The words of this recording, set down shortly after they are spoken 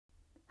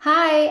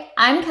Hi,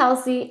 I'm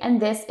Kelsey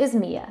and this is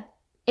Mia.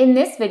 In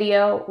this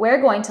video, we're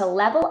going to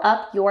level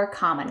up your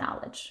comma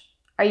knowledge.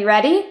 Are you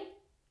ready?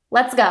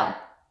 Let's go.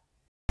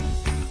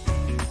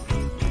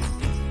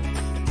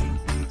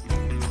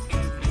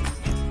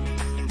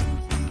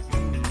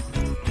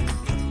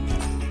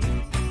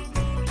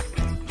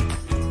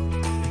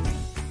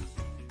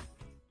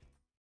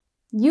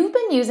 You've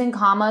been using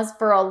commas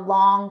for a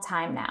long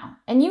time now,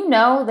 and you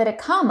know that a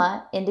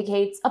comma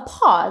indicates a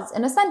pause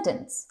in a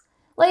sentence.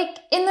 Like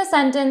in the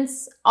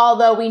sentence,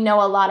 although we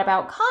know a lot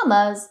about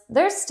commas,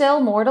 there's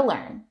still more to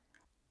learn.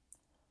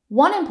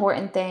 One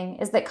important thing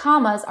is that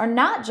commas are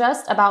not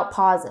just about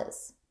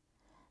pauses.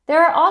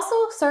 There are also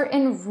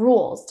certain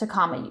rules to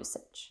comma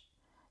usage.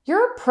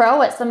 You're a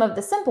pro at some of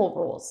the simple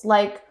rules,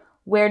 like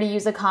where to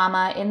use a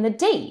comma in the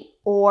date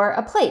or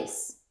a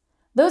place.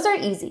 Those are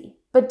easy,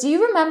 but do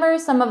you remember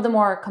some of the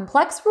more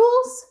complex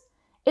rules?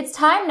 It's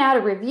time now to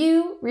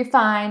review,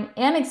 refine,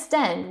 and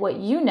extend what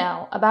you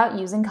know about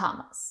using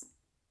commas.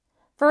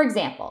 For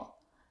example,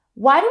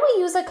 why do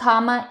we use a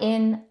comma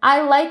in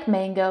I like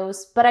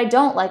mangoes, but I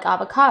don't like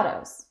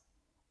avocados?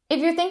 If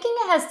you're thinking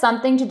it has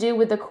something to do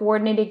with the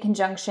coordinated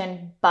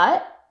conjunction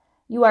but,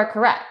 you are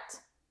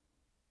correct.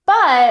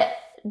 But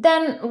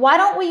then why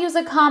don't we use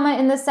a comma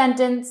in the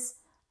sentence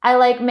I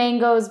like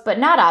mangoes, but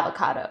not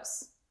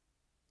avocados?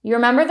 You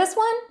remember this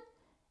one?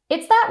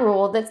 It's that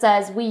rule that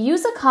says we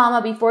use a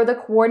comma before the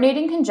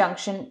coordinating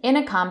conjunction in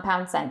a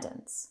compound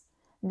sentence.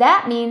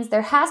 That means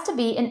there has to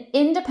be an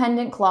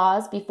independent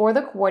clause before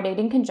the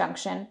coordinating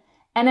conjunction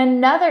and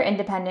another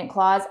independent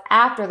clause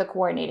after the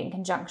coordinating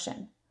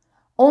conjunction.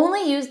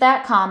 Only use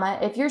that comma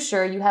if you're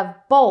sure you have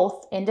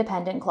both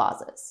independent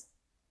clauses.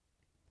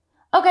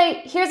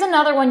 Okay, here's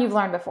another one you've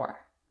learned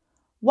before.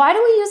 Why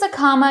do we use a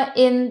comma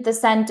in the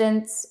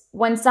sentence,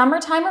 when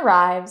summertime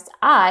arrives,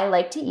 I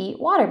like to eat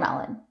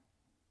watermelon?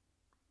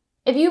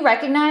 If you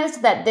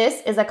recognized that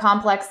this is a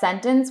complex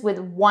sentence with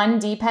one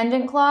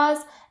dependent clause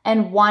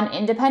and one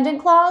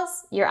independent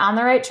clause, you're on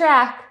the right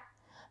track.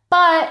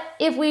 But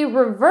if we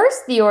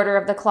reverse the order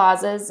of the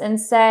clauses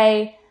and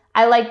say,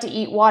 I like to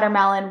eat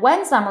watermelon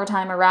when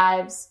summertime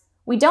arrives,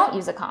 we don't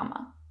use a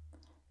comma.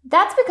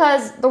 That's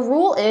because the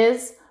rule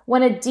is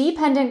when a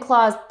dependent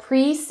clause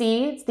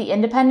precedes the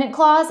independent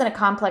clause in a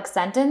complex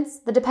sentence,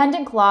 the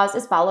dependent clause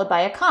is followed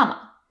by a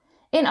comma.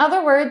 In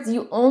other words,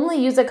 you only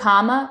use a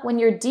comma when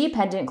your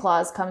dependent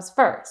clause comes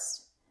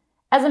first.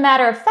 As a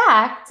matter of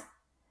fact,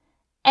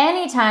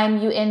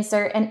 anytime you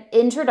insert an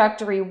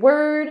introductory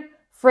word,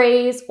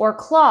 phrase, or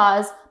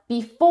clause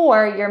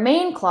before your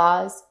main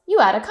clause, you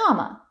add a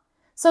comma.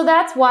 So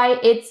that's why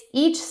it's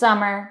each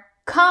summer,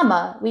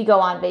 comma, we go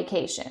on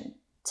vacation.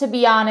 To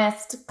be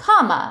honest,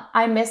 comma,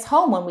 I miss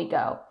home when we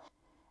go.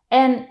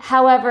 And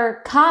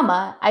however,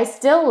 comma, I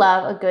still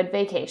love a good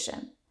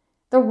vacation.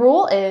 The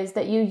rule is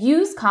that you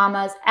use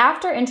commas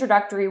after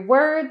introductory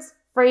words,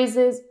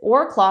 phrases,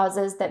 or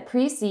clauses that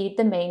precede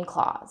the main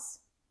clause.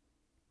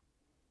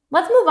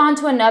 Let's move on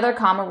to another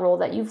comma rule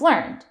that you've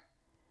learned.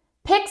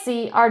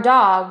 Pixie, our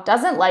dog,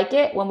 doesn't like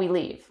it when we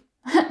leave.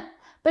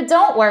 But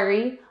don't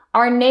worry,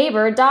 our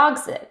neighbor dog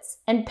sits,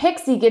 and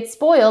Pixie gets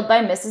spoiled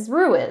by Mrs.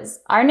 Ruiz,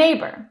 our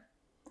neighbor.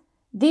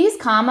 These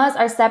commas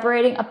are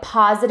separating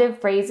appositive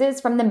phrases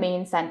from the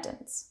main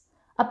sentence.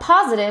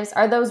 Appositives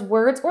are those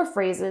words or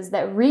phrases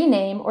that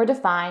rename or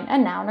define a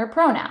noun or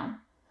pronoun.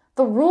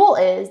 The rule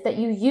is that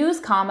you use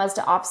commas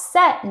to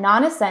offset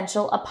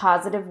non-essential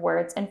appositive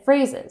words and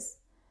phrases.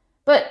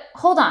 But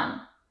hold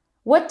on,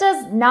 what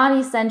does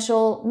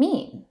non-essential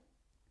mean?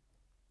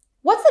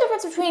 What's the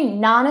difference between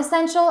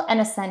non-essential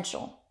and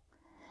essential?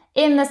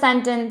 In the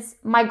sentence,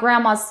 my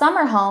grandma's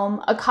summer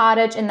home, a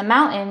cottage in the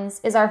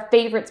mountains, is our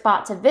favorite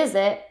spot to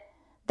visit,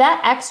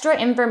 that extra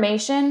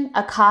information,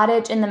 a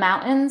cottage in the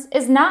mountains,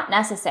 is not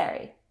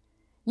necessary.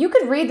 You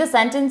could read the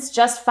sentence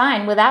just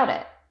fine without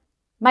it.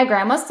 My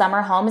grandma's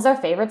summer home is our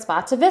favorite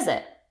spot to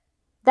visit.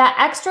 That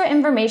extra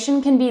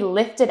information can be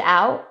lifted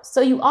out, so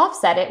you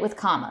offset it with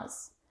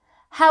commas.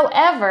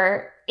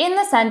 However, in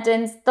the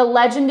sentence, the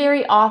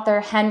legendary author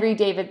Henry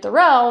David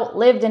Thoreau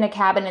lived in a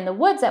cabin in the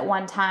woods at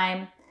one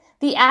time,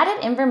 the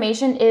added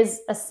information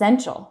is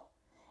essential.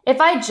 If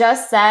I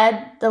just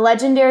said the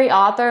legendary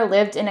author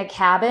lived in a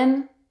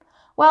cabin,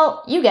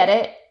 well, you get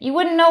it. You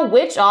wouldn't know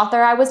which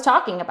author I was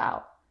talking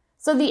about.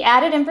 So the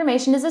added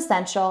information is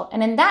essential,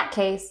 and in that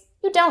case,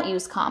 you don't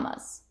use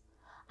commas.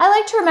 I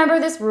like to remember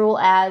this rule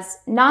as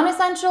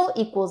non-essential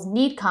equals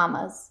need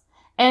commas,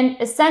 and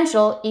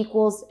essential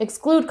equals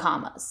exclude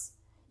commas.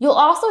 You'll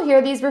also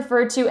hear these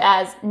referred to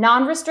as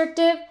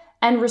non-restrictive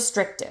and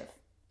restrictive.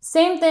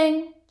 Same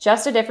thing,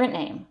 just a different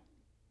name.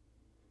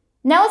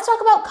 Now let's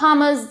talk about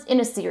commas in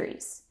a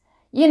series.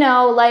 You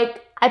know,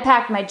 like I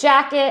packed my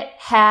jacket,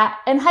 hat,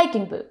 and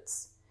hiking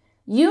boots.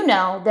 You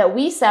know that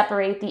we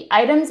separate the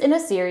items in a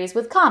series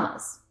with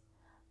commas.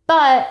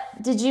 But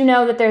did you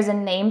know that there's a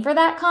name for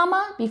that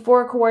comma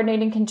before a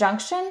coordinating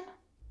conjunction?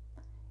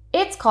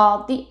 It's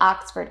called the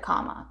Oxford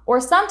comma, or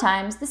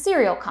sometimes the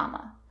serial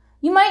comma.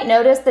 You might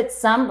notice that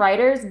some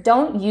writers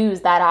don't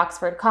use that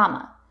Oxford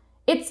comma.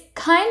 It's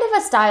kind of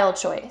a style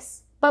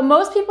choice. but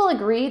most people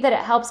agree that it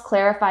helps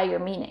clarify your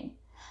meaning.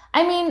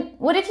 I mean,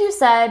 what if you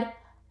said,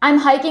 I'm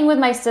hiking with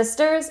my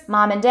sisters,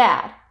 mom and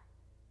dad?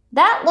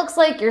 That looks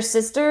like your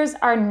sisters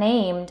are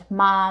named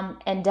Mom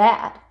and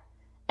Dad.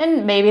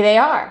 And maybe they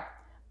are.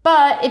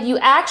 But if you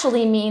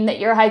actually mean that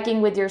you're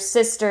hiking with your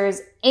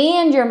sisters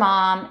and your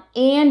mom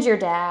and your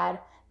dad,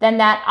 then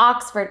that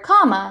Oxford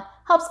comma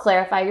helps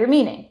clarify your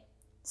meaning.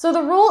 So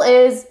the rule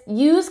is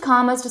use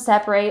commas to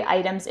separate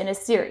items in a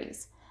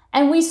series.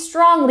 And we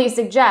strongly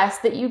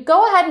suggest that you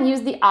go ahead and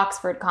use the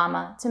Oxford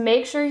comma to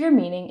make sure your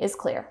meaning is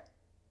clear.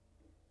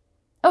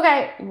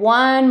 Okay,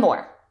 one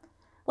more.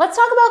 Let's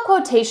talk about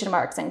quotation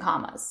marks and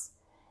commas.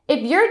 If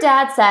your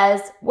dad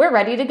says, we're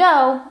ready to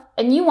go,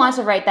 and you want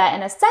to write that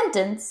in a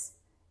sentence,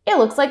 it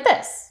looks like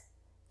this.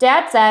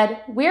 Dad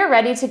said, we're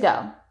ready to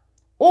go.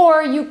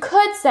 Or you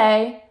could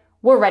say,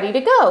 we're ready to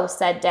go,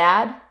 said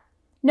Dad.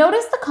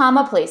 Notice the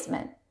comma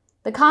placement.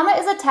 The comma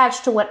is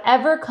attached to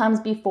whatever comes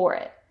before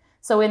it.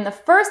 So in the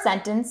first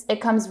sentence,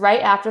 it comes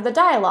right after the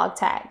dialogue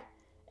tag.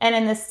 And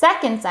in the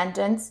second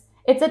sentence,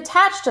 it's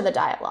attached to the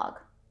dialogue.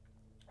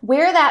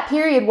 Where that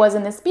period was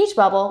in the speech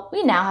bubble,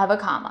 we now have a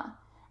comma.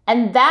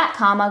 And that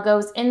comma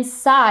goes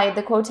inside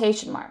the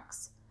quotation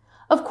marks.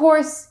 Of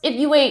course, if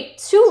you wait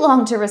too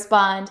long to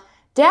respond,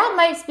 Dad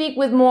might speak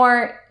with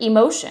more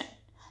emotion,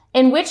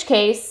 in which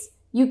case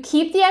you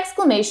keep the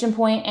exclamation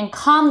point and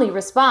calmly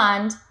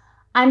respond,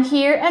 I'm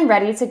here and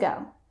ready to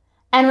go.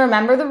 And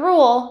remember the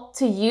rule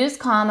to use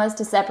commas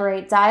to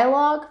separate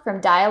dialogue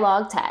from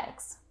dialogue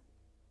tags.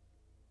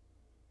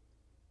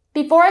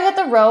 Before I hit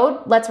the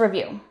road, let's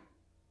review.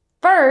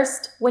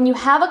 First, when you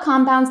have a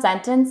compound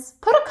sentence,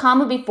 put a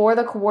comma before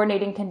the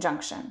coordinating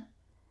conjunction.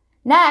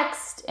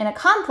 Next, in a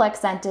complex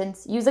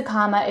sentence, use a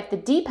comma if the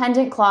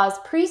dependent clause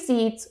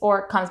precedes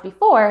or comes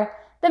before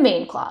the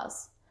main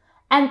clause.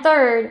 And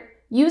third,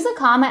 use a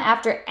comma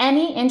after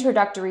any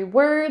introductory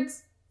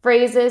words,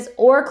 phrases,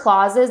 or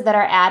clauses that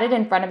are added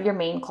in front of your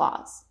main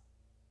clause.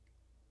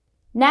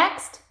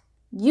 Next,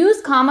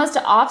 use commas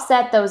to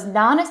offset those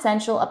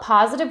non-essential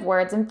appositive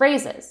words and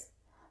phrases.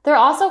 They're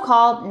also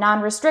called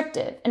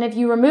non-restrictive, and if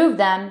you remove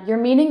them, your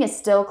meaning is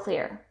still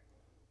clear.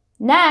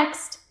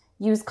 Next,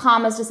 use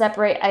commas to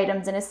separate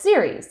items in a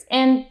series,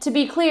 and to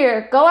be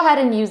clear, go ahead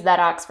and use that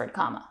Oxford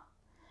comma.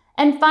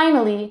 And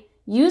finally,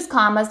 use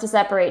commas to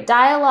separate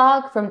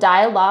dialogue from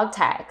dialogue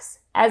tags,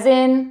 as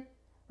in,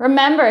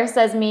 remember,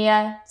 says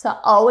Mia, to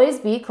always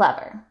be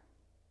clever.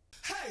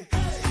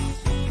 Hey.